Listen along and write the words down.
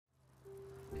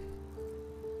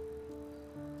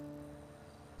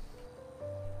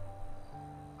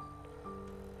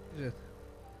it?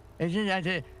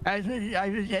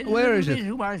 Where is it?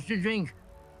 Who wants to drink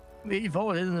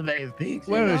before the Bay of Pigs?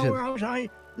 Where is it? We're outside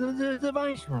the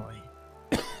Viceroy.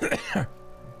 All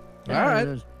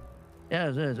right.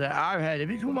 Yes, I've had a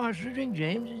bit too much to drink,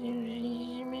 James.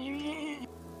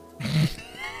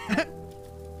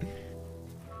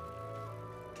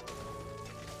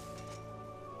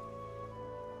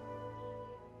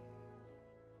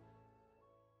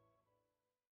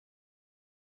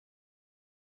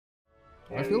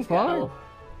 I feel fine.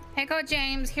 Here go,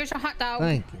 James. Here's your hot dog.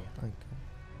 Thank you. Thank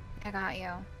you. I got you.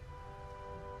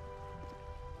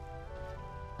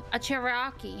 A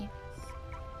Cherokee.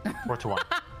 4 to 1.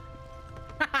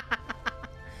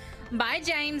 Bye,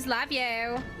 James. Love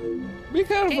you. Be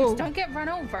careful. James, don't get run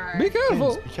over. Be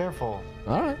careful. James, be careful.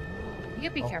 All right. You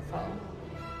be careful.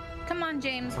 Come on,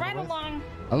 James. Right along.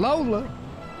 Alola.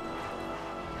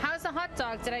 How's the hot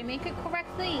dog? Did I make it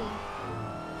correctly?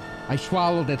 I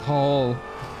swallowed it whole.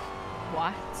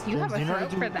 What? You James, have a throat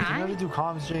for Do you know how that? to do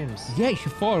comms, James? Yes,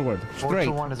 forward. 4 Straight.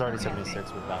 to 1 is already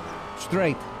 76 with that.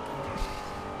 Straight.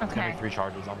 Okay. Make 3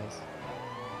 charges on this.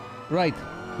 Right.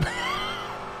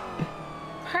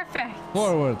 Perfect.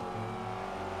 Forward.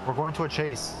 We're going to a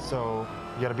chase, so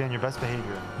you gotta be on your best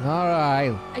behavior. All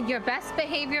right. Your best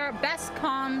behavior, best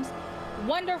comms,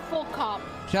 wonderful cop.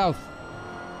 South.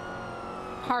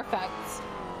 Perfect.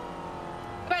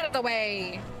 Get out of the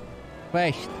way.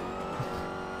 West.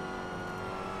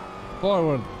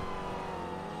 Forward.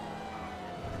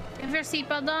 Have your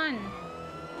seatbelt on.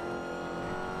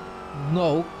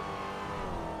 No.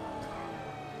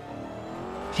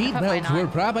 Seatbelts were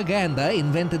propaganda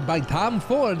invented by Tom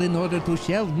Ford in order to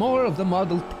sell more of the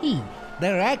Model T.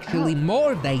 They're actually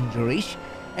more dangerous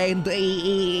and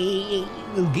they'll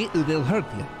hurt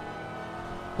you.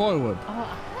 Forward.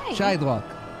 Oh, hi. Sidewalk.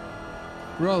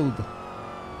 Road.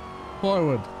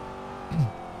 Forward.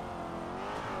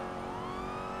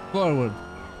 Forward.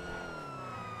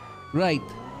 Right.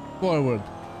 Forward.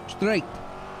 Straight.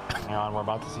 Hang on, we're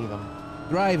about to see them.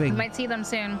 Driving. We might see them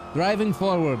soon. Driving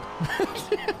forward.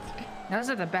 Those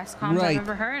are the best comms Right. I've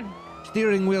ever heard.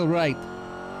 Steering wheel right.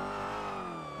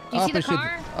 Do you see the Opposite.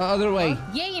 car? Other way.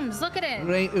 James, look at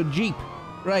it. Jeep.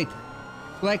 Right.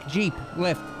 Black Jeep.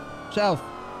 Left. South.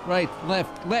 Right.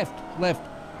 Left. Left. Left.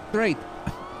 Straight.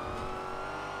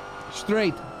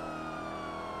 Straight.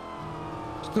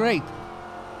 Straight.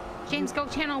 James, go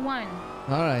channel 1.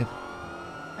 All right.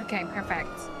 Okay, perfect.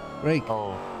 Brake.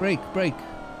 Oh. Brake. Brake.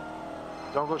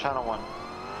 Don't go channel 1.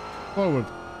 Forward.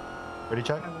 Ready,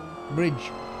 check?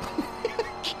 Bridge.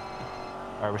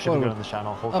 Alright, we should be good on this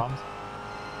channel. Hold Up. comms.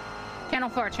 Channel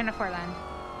 4 then.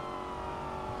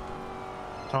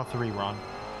 Channel 3, Ron.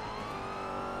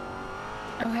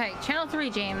 Okay, channel 3,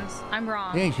 James. I'm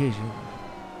wrong. Yes, yes,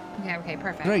 yes. Okay,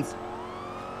 perfect. Straight.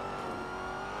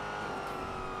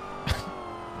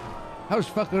 House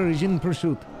fucker is in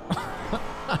pursuit.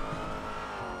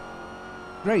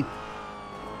 Straight.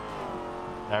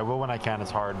 Yeah, I will when I can.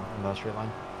 It's hard in the straight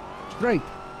line. Straight.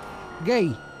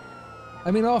 Gay.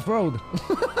 I mean off-road.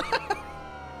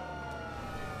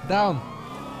 Down.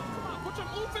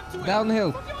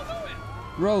 Downhill.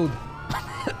 Road.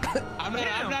 I'm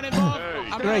not involved.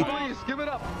 Great. Please, give it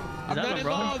up. I'm not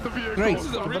involved. Great. This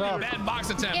is a really bad box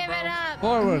attempt, Give bro. it up,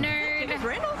 Forward. nerd.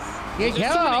 Yes, There's too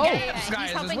hello. many gaps,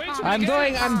 guys. There's way too many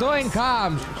gaps. I'm doing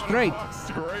comms. Straight.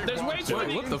 There's way too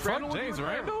many. What the fuck, James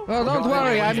Randal? Well, don't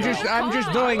worry. I'm just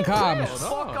doing comms.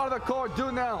 Fuck out of the car,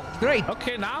 do now. Straight.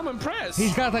 Okay, now I'm impressed.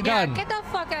 He's got a gun. Get the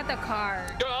fuck out of the car.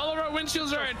 Yo, all of our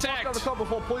windshields are intact.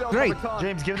 Great.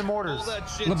 James, give them orders.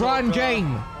 LeBron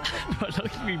James.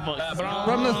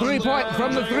 From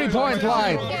the three-point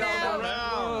line.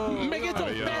 Make it so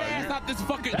badass, not this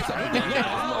fucking.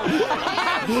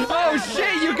 Oh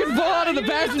shit! You can pull out of the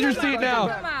passenger seat now.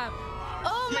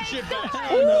 Oh my god.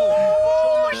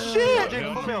 Oh shit!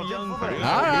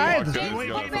 All right.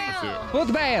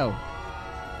 Foot bail.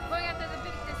 Going after the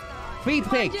big disc guy. Feet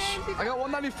picks. I got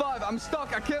 195. I'm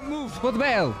stuck. I can't move. Foot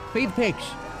bail. Feet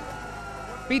picks.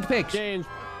 Feet picks. James,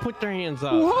 put their hands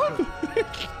up. What?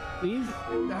 Please?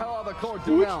 Get the hell out of the car.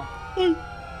 Do now.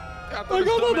 I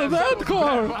got out of that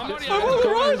car. I'm on the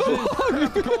ride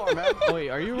along. Wait,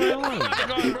 are you right along?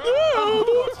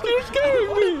 You're scaring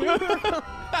me.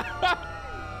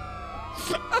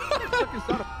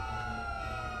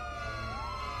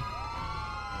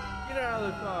 Get out of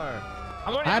the car.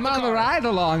 I'm on the ride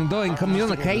along doing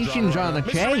communications on a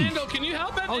Mr. chase. Randall, can you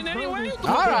help in any way?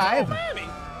 All right.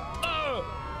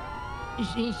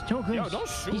 He's talking. Yo, don't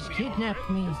shoot He's me. kidnapped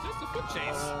me. It's just a foot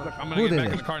chase. Look, I'm Who gonna get did back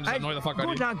it? in the car and just annoy the fuck out of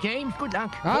Good you. luck, James. Good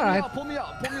luck. All right. Pull me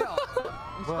out. Pull me out.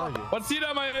 I'm Where are stuck. you? What seat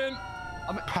am I in?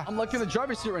 I'm like in the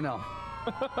driver's seat right now.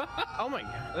 Oh my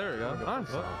god. There we go. I'm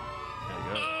sorry. There you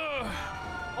go.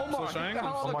 Omar, So get the hell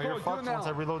out of Omar, the you're car. Do it fucked once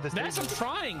I now. reload this That's I'm taser.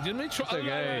 trying. Didn't we try? It's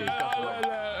okay.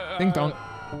 Ding dong.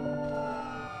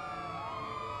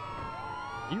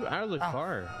 You out of the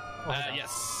car.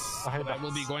 Yes. I hate I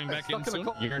will be going back in Stuck in soon.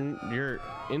 the car. You're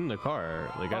in the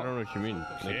car. Like I don't know what you mean.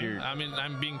 Like Okay. you're. I mean,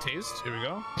 I'm being tased. Here we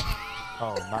go.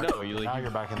 Oh, now, No, you, like, now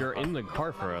you're back in. You're in the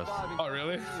car for us. Oh,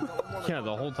 really? Yeah,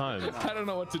 the whole time. I don't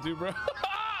know what to do, bro.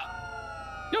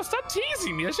 Yo, stop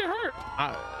teasing me. That shit hurt.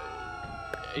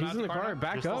 He's Not in the the car car. now?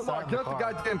 Back You're up. still Omar, get out the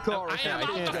goddamn car. I am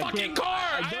out the fucking car.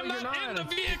 I am you're not in the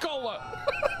not. vehicle.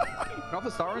 Now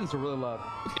the sirens are really loud.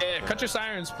 Yeah, cut your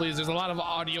sirens, please. There's a lot of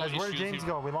audio Guys, where did issues. James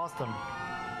go? We lost him.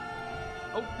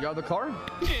 Oh, you out of the car?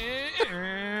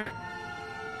 Here.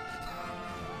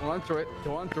 Don't enter it.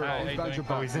 Don't enter it. Hi, Always how bounce you your doing?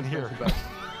 back. Oh, he's in Always here. bounce your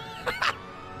back.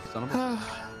 Son of a... God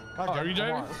Oh, damn are you it, come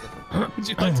driving? on. Would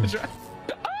you like to drive?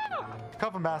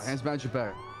 Cuff him, Bass. Hands behind your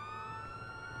back.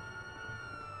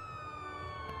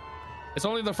 It's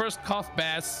only the first cough,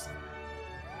 Bass.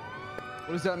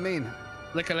 What does that mean?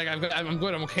 I'm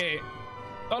good. I'm okay.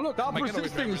 Oh look, Stop my getaway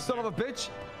resisting, you driver's son here. of a bitch.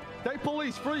 Hey,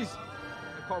 police, freeze.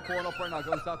 The car pulling up right now,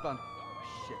 going southbound.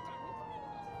 Oh, shit.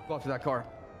 Go after that car.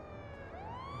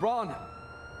 LeBron.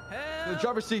 In the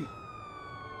driver's seat.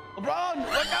 LeBron,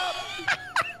 wake up.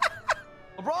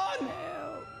 LeBron.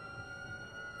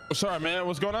 Oh, sorry, man.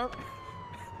 What's going on?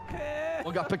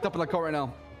 One got picked up in the car right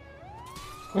now.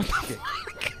 Okay.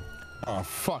 Oh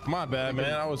fuck, my bad,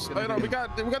 man. I was. You know, we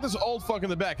got this old fuck in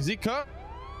the back. Is he cut?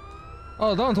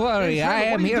 Oh, don't worry. Hey,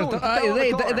 I Sherman, am what are you here. doing? Get out of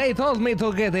the car. They told me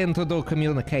to get in to do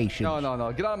communication.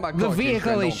 No. Get out of my car. The James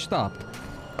vehicle Randall. is stopped.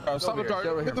 Stop the here, car. stay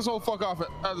over Get this old fuck off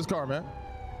out of this car, man.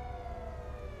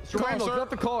 Mr. Come on, Randall, sir. get out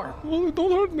the car. Oh,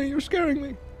 don't hurt me. You're scaring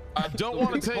me. I don't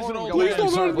want to tase an old Please man.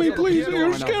 don't hurt me, please.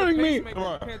 You're scaring me. Come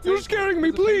on. You're scaring me,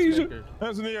 please.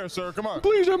 Hands in the air, sir. Come on.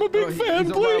 Please, I'm a big He's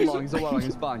fan, a please. ride-along, he's a ride-along,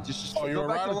 he's fine. Just Oh, you're go a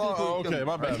back to the ride-along? vehicle. Oh, okay,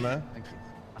 my bad, man. Thank you.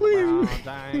 Please.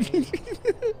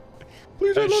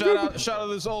 Please, I Hey, love your, shout out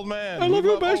to this old man. I love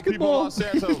We your old people in basketball. Los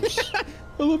Santos.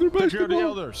 I love your Take care of the basketball.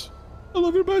 elders. I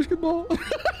love your basketball.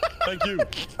 Thank you.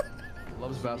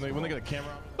 Loves basketball. When they get a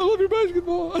camera. I love your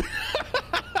basketball.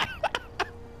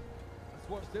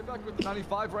 Stay back with the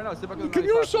 95 right now. Stay back with the Can 95.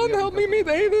 your son help me meet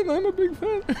Aiden? I'm a big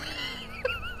fan.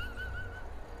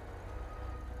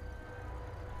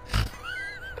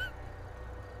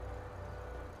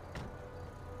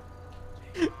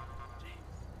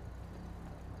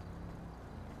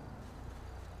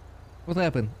 What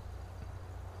happened?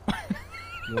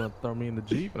 You want to throw me in the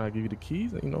Jeep and I give you the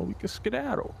keys and, you know, we can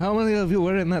skedaddle. How many of you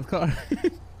were in that car?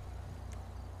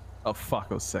 Oh, fuck.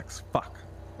 Oh, sex. Fuck.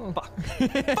 Oh. Fuck.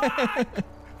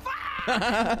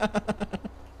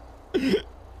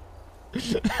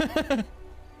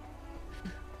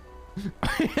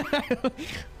 I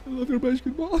love your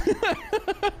basketball.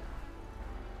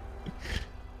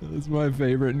 That's my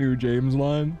favorite new James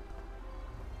line.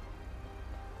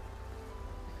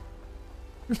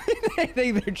 They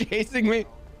think they're chasing me.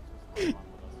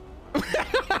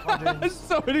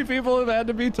 So many people have had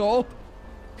to be told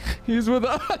he's with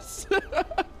us.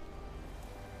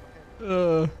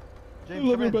 I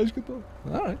love your basketball.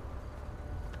 All right.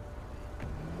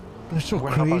 They're so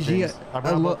We're gonna help out crazy. James. I'm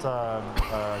gonna help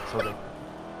out, sort of.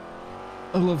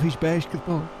 I love his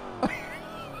basketball.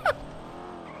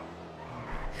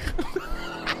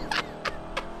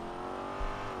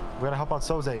 We're gonna help out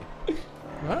Soze.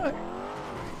 Alright.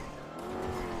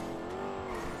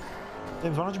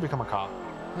 James, why don't you become a cop?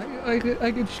 I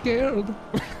get scared.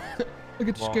 I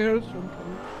get Well, scared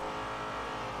sometimes.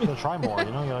 You gotta try more,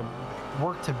 you know? You gotta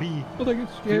work to be But I get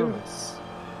scared. fearless.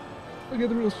 I get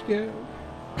real scared.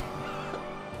 Don't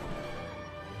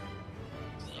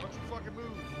you fucking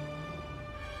move.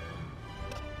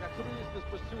 Yeah, somebody just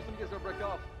pursue, somebody's gonna break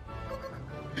off.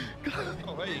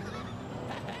 Oh, hey.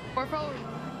 Or forward.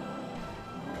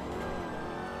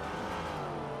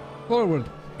 Forward.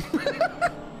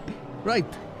 Right.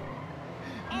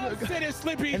 Oh, sit it,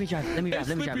 Slippy. Let me drive.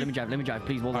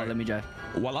 Please, hold on, let me drive.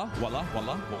 Voila.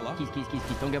 Keys.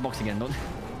 Don't get boxed again. Don't.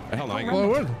 Hell no.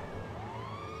 Forward.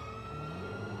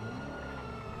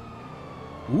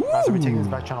 Guys, are we taking this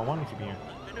back channel 1 and keeping here?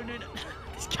 No.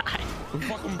 This guy.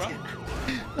 Fuck him, bro.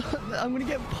 I'm gonna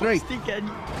get Great. boxed again.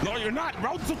 No, you're not.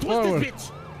 Route to Forward. twisted,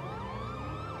 bitch.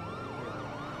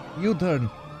 U-turn.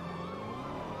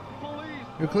 Police!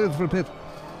 You're cleared for pit.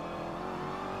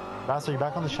 Bass, are you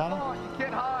back on the channel? Oh, you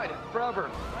can't hide forever.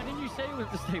 Why didn't you say it was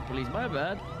the state police? My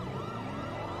bad.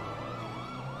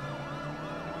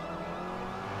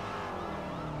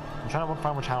 I'm trying to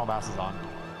find what channel Bass is on.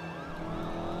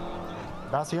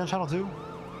 Bass, are you on channel 2?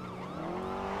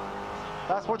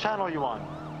 That's what channel you on?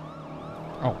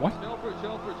 Oh, what? Channel 3,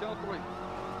 channel 3, channel 3.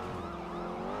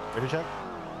 Ready to check?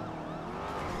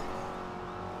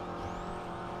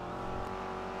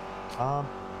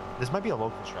 This might be a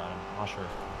local strat. I'm not sure.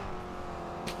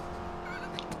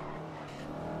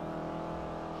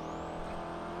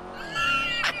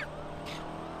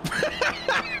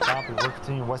 Copy. We're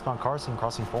continuing westbound Carson,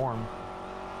 crossing Forum.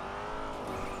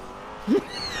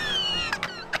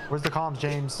 Where's the comms,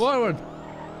 James? Forward.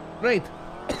 Right.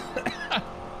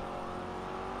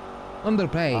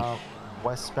 Underpay.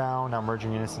 Westbound, now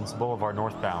merging Innocence Boulevard,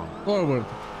 northbound. Forward.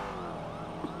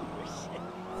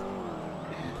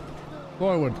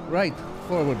 Forward. Right.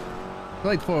 Forward.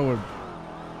 Right forward.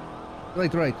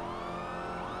 Right, right.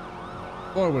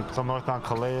 Forward. So northbound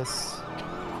Calais.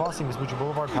 Crossing Vespucci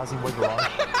Boulevard, passing Way Garage.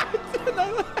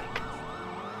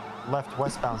 Left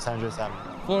westbound San Andreas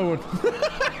Avenue. Forward.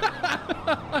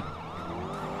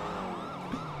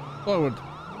 Forward.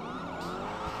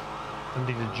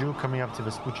 Indeed, the Jew coming up to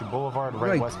Vespucci Boulevard,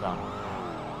 right westbound.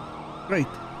 Great.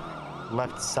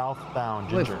 Left southbound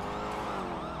Ginger.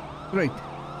 Great.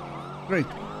 Great.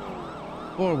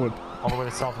 Forward. All the way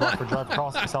to South Rockford Drive,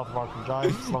 crossing South Rockford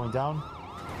Drive, slowing down.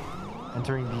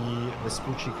 Entering the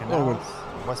Vespucci Canals,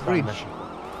 westbound Mission.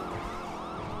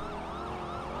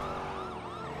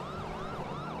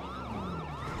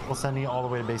 We'll send you all the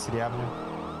way to Bay City Avenue.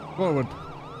 Forward.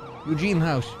 Eugene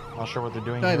House. Not sure what they're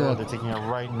doing Sidewalk. here. They're taking a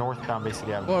right northbound Bay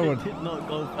City Avenue. Forward. It did not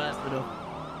go fast enough.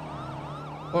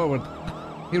 Forward.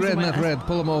 He ran that red.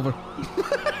 Pull him over.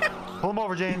 Pull him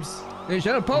over, James. Hey,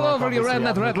 shut up. Pull over. You ran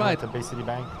that red light. To Bay City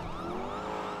Bank.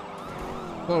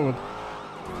 Forward.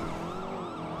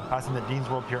 Passing the Dean's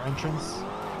World Pier entrance.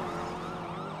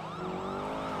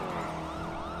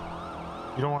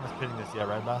 You don't want us pitting this yet,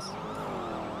 right, Bass?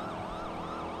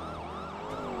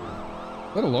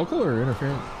 Is that a local or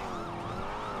interference?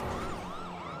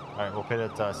 Alright, we'll pit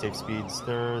at safe speeds.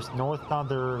 There's northbound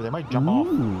there. They might jump off.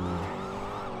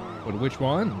 But which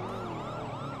one?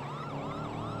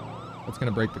 That's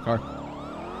gonna break the car.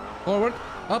 Forward.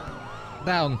 Up.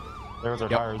 Down. There's our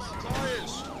tires.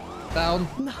 Down.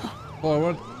 No.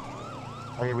 Forward.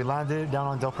 Okay, we landed down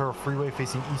on Del Perro Freeway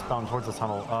facing eastbound towards the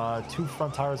tunnel. Two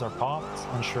front tires are popped.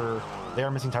 Unsure. They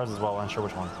are missing tires as well. Unsure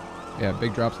which ones. Yeah,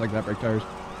 big drops like that break tires.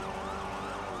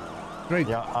 Great.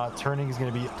 Yeah, turning is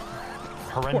going to be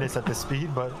horrendous at this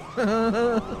speed, but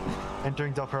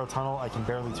entering Del Perro Tunnel, I can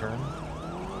barely turn.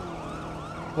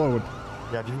 Forward.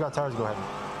 Yeah, if you've got tires, go ahead.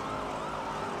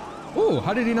 Ooh,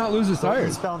 how did he not lose his tires?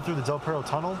 Eastbound through the Del Perro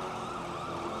Tunnel.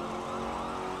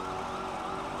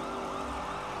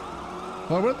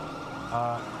 Forward.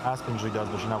 Aspen usually does,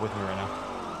 but she's not with me right now.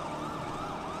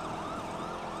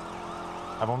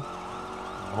 I've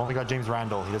only got James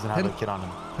Randal. He doesn't have a kit on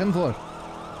him. 10-4.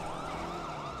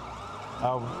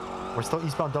 We're still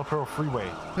eastbound Del Perro Freeway.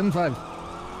 10-5.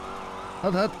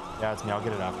 Hut. Yeah, it's me. I'll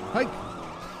get it after. Hike.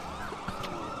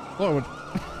 Forward.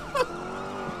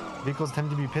 Vehicles tend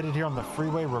to be pitted here on the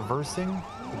freeway, reversing.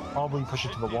 We'll probably push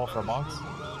it to the wall for a box.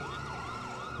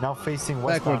 Now facing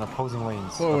westbound, Backward. opposing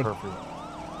lanes. Forward. Del Perro Freeway.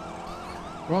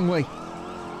 Wrong way.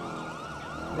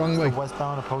 Wrong way.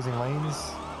 Westbound, opposing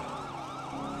lanes.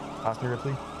 Pass me,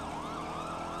 Ripley.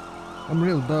 I'm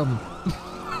real dumb.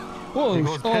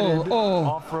 Vehicles pitted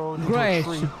off-road into a grass,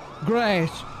 tree.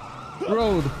 grass,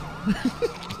 road,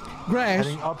 grass,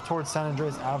 Heading up towards San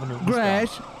Andreas Avenue.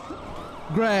 grass,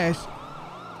 grass.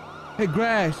 Hey,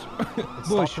 grass. It's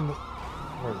Bush. stopped in the,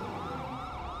 where is it?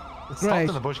 It's Grass. stopped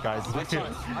in the bush, guys. I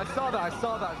saw that.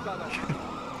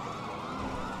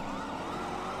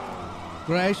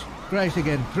 Grass, grass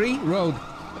again. 3, road.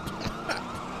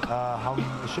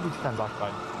 It should be 2 times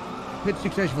occupied. Pit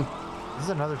successful. This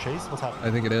is another chase? What's happening?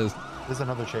 I think it is. This is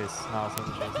another chase. No, it's not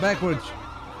a chase. Backwards.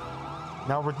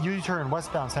 Now we're U-turn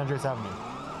westbound San Andreas Avenue.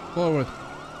 Forward.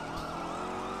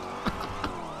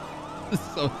 This is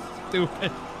so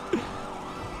stupid.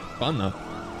 Fun though.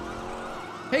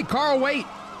 Hey, Carl, wait.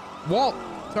 Walt.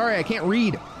 Sorry, I can't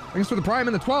read. Thanks for the prime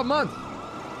in the 12 months.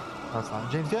 No, it's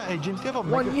not. James, hey, James, do you have a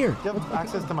 1 year. Do you have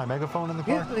access to my megaphone in the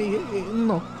car?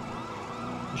 No.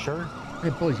 You sure? Hey,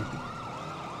 boys.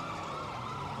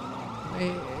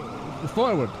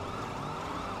 Forward.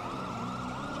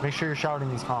 Make sure you're shouting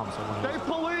these comms. So Hey,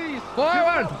 police!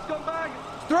 Forward. Scumbag!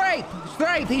 Straight.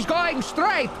 Straight. He's going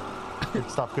straight. Good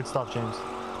stuff, James.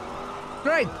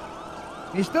 Straight.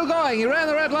 He's still going. He ran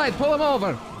the red light. Pull him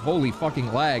over. Holy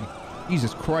fucking lag.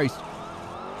 Jesus Christ.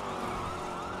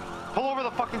 Pull over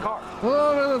the fucking car. Pull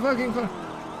over the fucking car.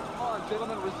 Come on,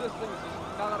 gentlemen, resisting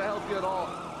is not gonna help you at all.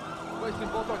 Wasting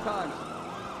both our times.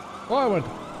 Forward.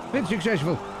 Pit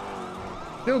successful.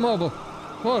 Still mobile.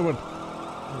 Forward.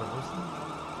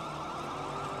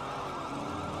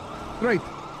 Great.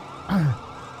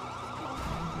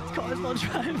 Car's not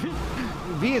driving.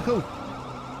 Vehicle.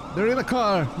 They're in a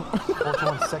car.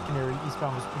 421 secondary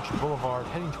eastbound Vespucci Boulevard,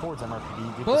 heading towards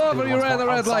MRPD. Pull over, you're at the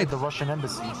red light. The Russian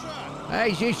embassy.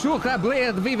 Hey, she shuka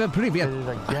bled viva privyet. Headed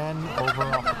again over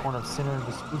off the corner of Center and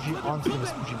Vespucci onto the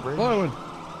Vespucci Bridge. Forward.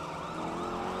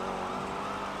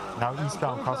 Now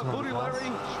eastbound crossing over the glass.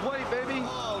 Wait, baby.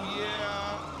 Oh,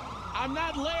 yeah. I'm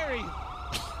not Larry.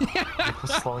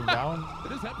 Slowing down.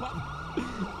 It is hip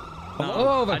hop. No,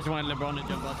 over. I just wanted LeBron to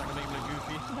jump out so I can make him look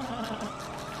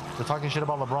goofy. They're talking shit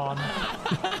about LeBron.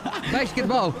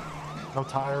 Basketball. No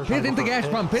tires. Hit into gas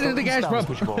pump. Hit into gas pump.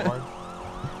 Vespucci Boulevard.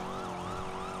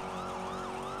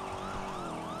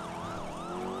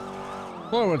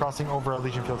 Forward. Crossing over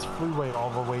Elysian Fields Freeway all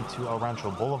the way to El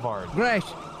Rancho Boulevard. Grass.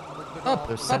 Up.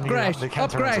 They're Up sending grass. They can't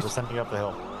Up turn, so grass. they're sending up the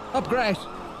hill. Up grass.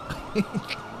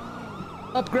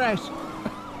 Up grass.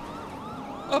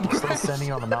 Up Still grass.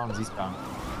 sending on the mountains eastbound.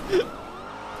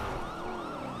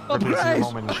 Up Reducing your grass.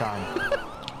 moment and shine.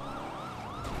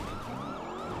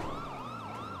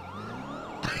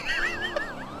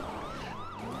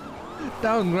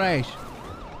 Down grass.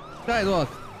 Sidewalk.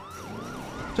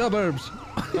 Suburbs.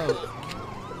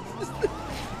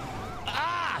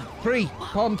 Tree.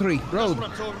 Palm tree. Road.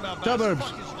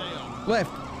 Suburbs.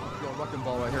 Left. Yo, wrecking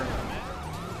ball right here.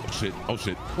 Oh shit. Oh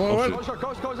shit. Forward. Goes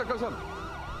up.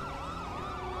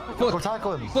 Go Foot.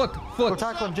 tackle him. Foot. Go Foot.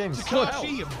 tackle him, James. Foot.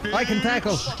 I can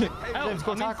tackle. Hey, James,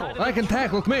 go tackle. I can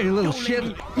tackle. Come here, you little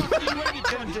shit.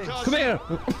 Get him, James. Come here.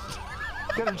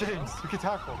 Get him, James. You can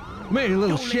tackle. Come here, you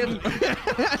little shit.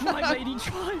 Drive, lady,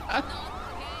 drive.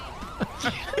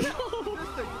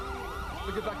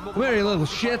 Come here, you little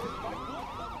shit.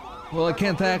 Well, I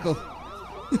can't tackle.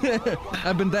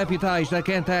 I've been deputized. I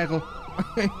can't tackle.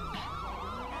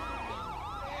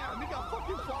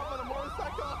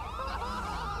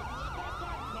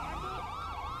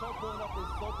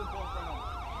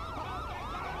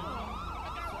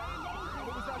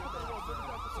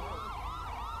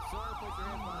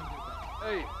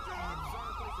 Hey,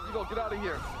 you go, get out of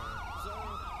here.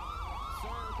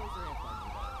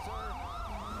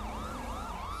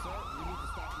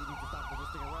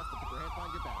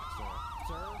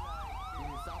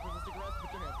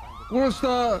 Where's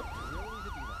the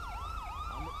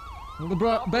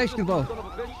LeBron basketball?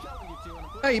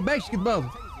 Hey, basketball.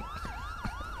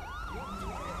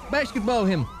 Basketball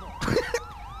him.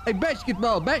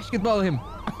 Hey, basketball him.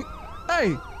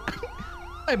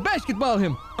 Hey, basketball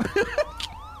him.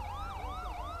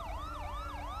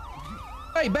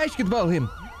 Hey, basketball him.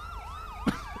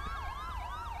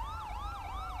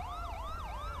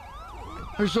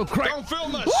 They're so crack. Don't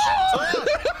film us.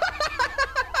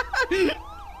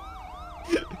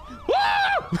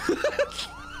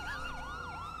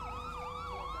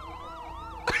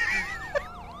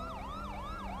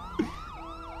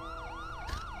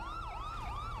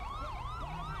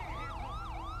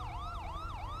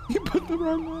 You put the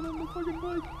wrong one on the fucking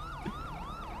bike.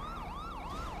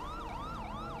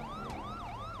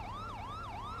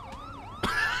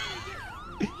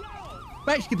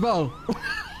 Basketball.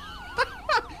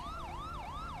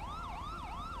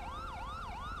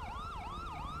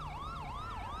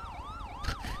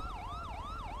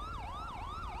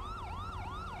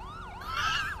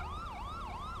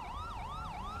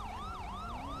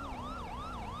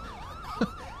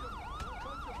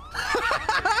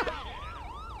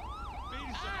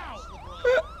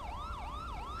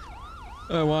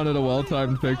 I wanted a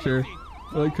well-timed picture,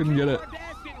 but I couldn't get it. Kim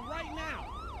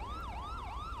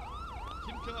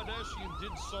Kardashian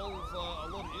did solve a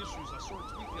lot of issues. I saw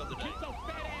a tweet the other day. Get your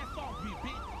fat ass off me,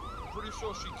 bitch. Pretty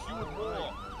sure she cured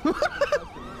more.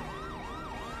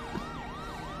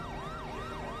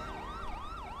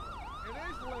 It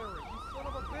is Larry, you son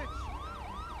of a bitch.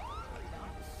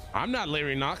 I'm not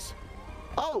Larry Knox.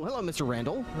 Oh, hello, Mr.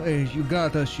 Randall. Hey, you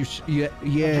got us. Yeah.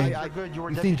 I good. You were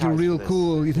You think you're deputized real for this.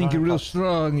 cool. You think you're real Touch.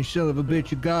 strong. You son of a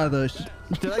bitch. You got us.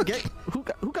 Did I get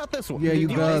who got this one? Yeah, you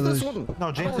Did got raise us. this one?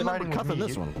 No, James I is don't riding remember with cuffing me.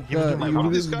 this one. He was doing my You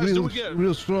route. These guys do again.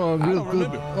 real strong, I real don't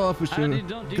good remember. officer. Do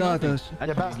Got nothing. us. I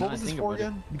Yeah, just Bass, did what not was this think for about it.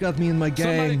 again? You got me in my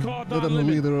gang call that Don I'm the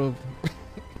Lemon. leader of.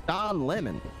 Don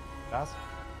Lemon. Bass?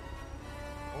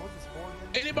 What was this for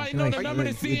again? Anybody know the Nice. number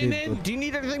to You did CNN? Do you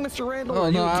need anything, Mr. Randall? Oh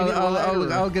Or no, do you need a ride,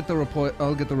 or- I'll get the report.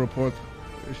 I'll get the report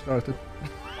started.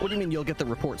 What do you mean you'll get the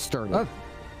report started? What?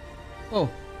 Oh,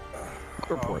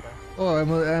 Report.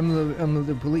 I'm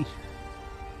the police.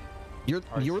 You're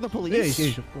the police.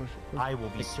 Yes, of course. I will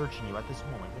be searching you at this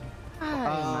moment.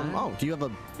 Oh, do you have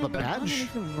a badge?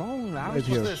 Anything wrong? I Right was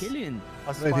here. just chilling. A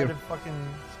Right spotted here. fucking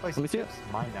Let spicy me see it. chips.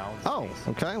 Mine now. Oh,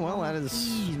 okay. Well, that is.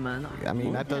 Jeez, man. I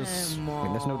mean, that does. I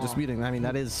mean, there's no disputing. I mean,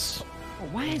 that is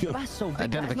Why is Bass so big?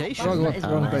 identification. Wrong one,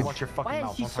 wrong page. Watch your fucking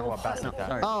mouth. Don't talk about Bass like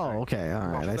that. Oh, okay. All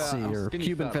right. I see. You're skinny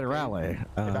Cuban fat, okay?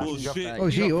 federale. Bullshit. Oh,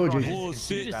 gee, oh, gee.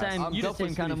 Bullshit. You the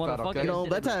same kind of definitely motherfucker. okay? You know,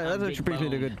 that's actually brings me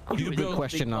to a good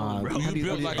question. You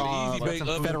built like an easy bake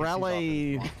oven.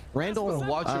 Federale, Randall.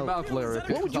 Watch your mouth, Larry.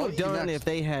 What would you have done if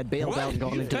they had bailed out and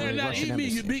gone into Better the not Russian eat me,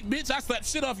 you embassy? big bitch. I slap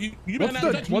shit off you. You better What's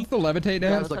not the touch me. what's the levitate Yeah,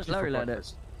 dance? touch Larry like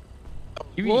that.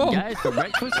 You Whoa. eat guys for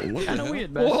breakfast? Kind of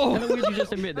weird, man. Whoa. Kind of weird you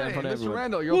just admit that Hey, for Mr. everyone.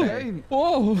 Randall, you okay?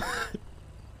 Whoa! Do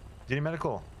you need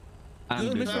medical? I'm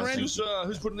good, Mr. man.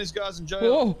 Who's putting these guys in jail?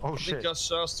 Whoa! Oh I shit. think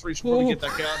us three should probably Whoa. get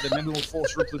that guy out there. Maybe we'll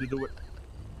force Ripley to do it.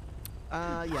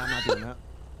 Yeah, I'm not doing that.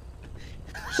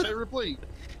 Say Ripley.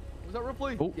 Was that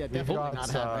Ripley? Oh, Yeah, We've definitely got, not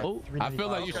happening. Oh, three I feel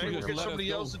like you Okay, should we'll just get let us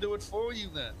somebody else go. to do it for you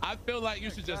then. I feel like you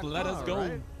should just let us go.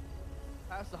 Right?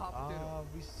 Pass the hot potato.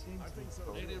 We seem to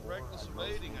be They did reckless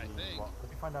evading, I think. Well,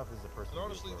 let me find out if this is a person. But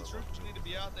honestly, the troops need to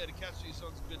be out there to catch these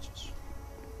sons of bitches.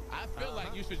 I feel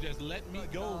like you should just let me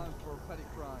go. For petty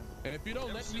crime. And if you don't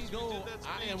Ever let me since we go, did that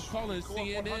I am speech, calling we caught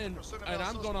CNN 100% of and our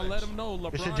I'm gonna suspects. let them know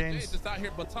Mr. LeBron James. James is out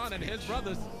here batoning his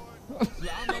brothers. I'm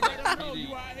gonna let them know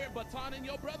you out here batoning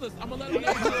your brothers. I'm gonna let them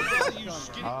know. You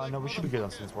skinny No, we should be good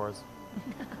on Sins Wars.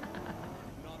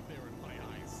 Not fair in my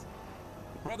eyes.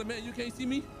 Brother man, you can't see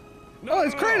me? Oh,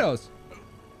 it's Kratos!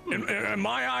 In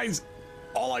my eyes,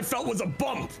 all I felt was a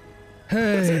bump.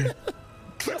 Hey!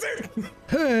 That's it.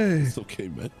 Hey! It's okay,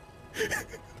 man.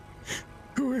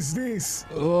 Who is this?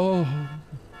 Oh.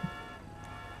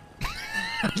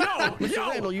 Yo, Mr.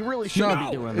 Randall, you really It's shouldn't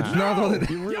not, be doing it's that. not what it,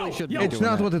 You really shouldn't be it's doing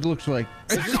not that. what it looks like.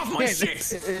 Back off my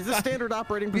six. Is this standard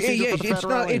operating Yeah, procedure yes, for the it's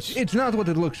not. Federalists? It's not what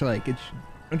it looks like.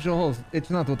 It's a whole. It's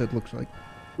not what it looks like.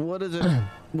 What is it?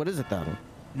 What is it then?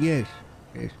 Yes.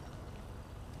 Yes.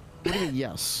 What do you mean,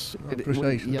 yes?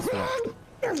 Precisely. Yes, what?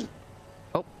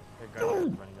 Oh. Hey, guys,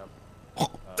 running up.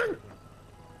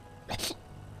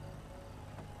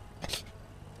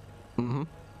 Mm-hmm.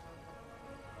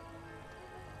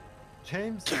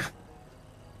 James.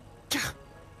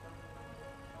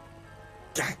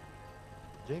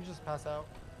 James just passed out.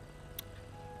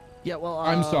 Yeah, well,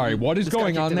 I'm sorry. What is this guy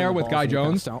going kicked on him in there the with balls Guy and he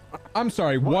Jones? passed out. I'm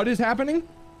sorry. What is happening?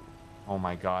 Oh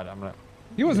my god, I'm gonna.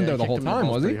 He wasn't Yeah, there the whole kicked him in the time,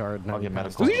 balls was he? pretty hard and I'll then get he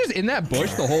medical. Was he just in that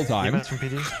bush the whole time? EMS from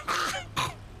PD.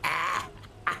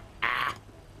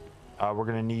 We're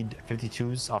gonna need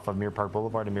 52s off of Mirror Park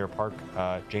Boulevard and Mirror Park.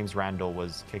 James Randall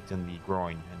was kicked in the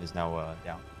groin and is now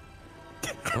down.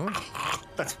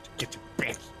 Let's get your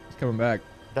bitch. He's coming back.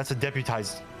 That's a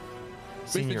deputized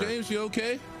senior. Mr. James, you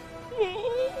okay?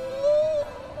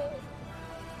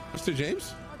 Mr.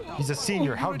 James? He's a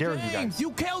senior. How dare you guys?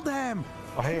 You killed him.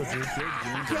 Oh, hey,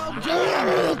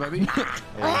 OG. Baby.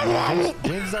 Yeah,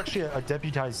 James is actually a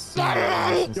deputized senior.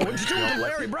 Yo, what'd you do to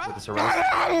Larry, bro? With this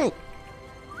arrest.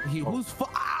 He was Fred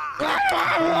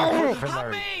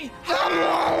Larry.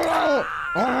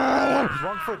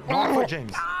 Wrong foot,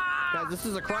 James. Guys, this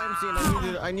is a crime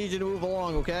scene. I need you to move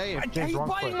along, okay? James, He's wrong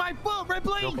biting foot. my foot,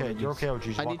 Ripley! You're okay, OG.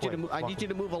 Just I walk need you to away. I need you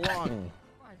to move along.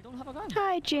 I don't have a gun.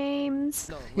 Hi, James.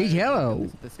 No, Hello.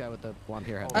 This guy with the blonde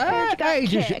hair. Heard you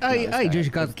got I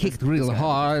just got kicked real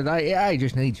hard. I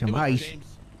just need some ice.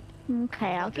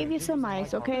 Okay, I'll give you some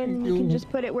ice, okay? And you can just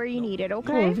put it where you need it,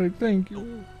 okay? Perfect. Thank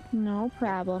you. No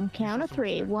problem. Count of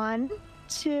 3. 1,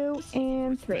 2,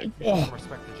 and 3. Show some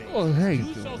respect to James. Oh, thank You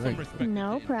you. show some Thank you. respect.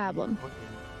 No problem. Put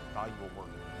in valuable work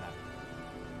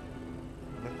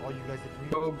in that. All you guys did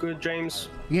for me. Oh, good, James.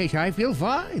 Yes, I feel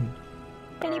fine.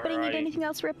 Anybody Alright. need anything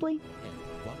else, Ripley?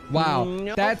 Wow,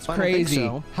 Nope, that's I don't think crazy.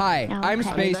 so. Hi, Okay. I'm I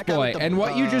mean, that guy with Spaceboy, the, and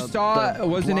what you just saw the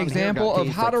was an blonde hair example got of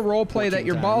tased how to like roleplay that 14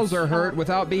 your balls times. are hurt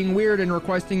without being weird and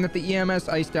requesting that the EMS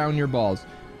ice down your balls.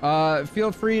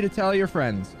 Feel free to tell your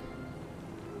friends.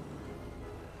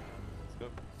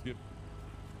 Skip.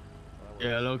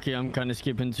 Yeah, Loki, I'm kind of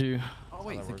skipping too. Oh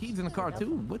wait, the key's in the car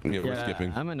too. What? Yeah, we're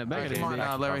skipping. I'm in the back of Come on it.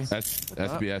 now, Larry.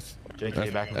 SBS.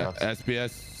 JK back in the box.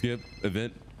 SBS. Skip.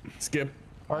 Event. Skip.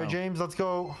 All right, James, let's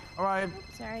go. All right.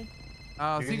 Sorry.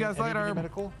 See you guys Any later.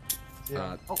 medical?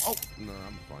 Yeah. Oh. No,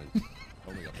 I'm fine.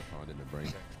 Only got the pond in the brain.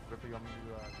 Ripley, you want me to,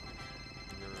 your...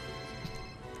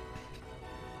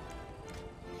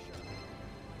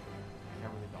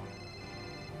 Can't really talk.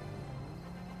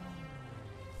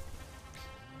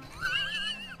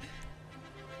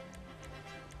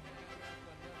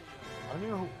 I don't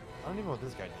even know what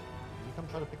this guy did. Did you come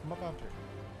try to pick him up after?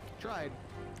 Tried.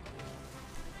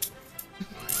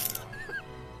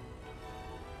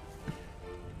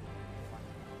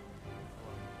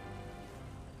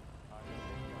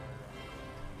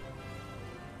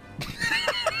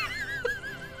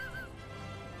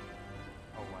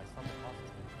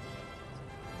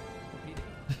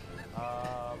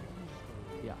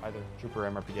 Trooper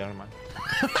MRPG, I don't mind.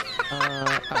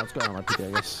 Let's go on MRPG,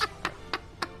 I guess.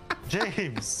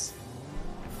 James!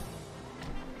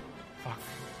 Fuck.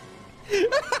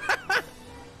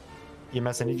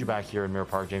 EMS, I need you back here in Mirror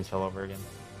Park. James fell over again.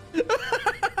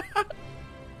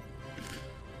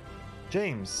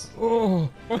 James! Oh!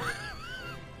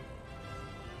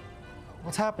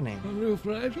 What's happening? I'm real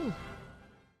fragile.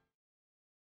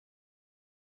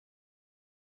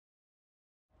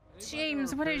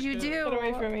 James, what did you do? Get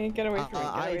away from me. Get away from me.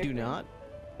 I do not.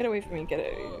 Get away from me. Get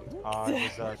it. It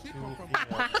was two females,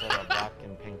 a black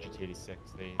and pink GT86.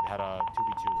 They had a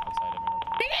 2v2 outside of Mirror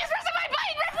Park. He's pressing my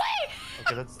button, Ripley!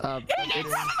 Okay, that's...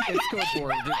 it's code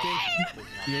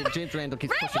for James Randall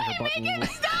keeps pushing her button. We're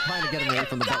trying to get him away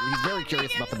from the button. He's very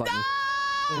curious about the button.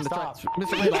 Stop.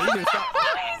 Mr. Randall, I need you to stop.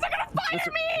 Please, they're gonna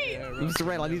fire me! Mr.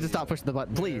 Randall, I need you to stop pushing the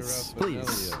button. Please.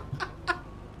 Please.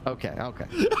 Okay. All right.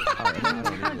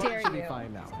 How dare You should be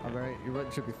fine now. All right. Your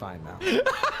button should be fine now.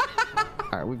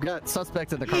 All right. We've got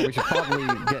suspects in the car. We should probably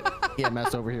get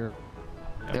EMS over here.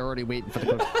 They're already waiting for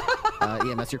the code.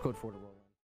 EMS, your code 4 to roll.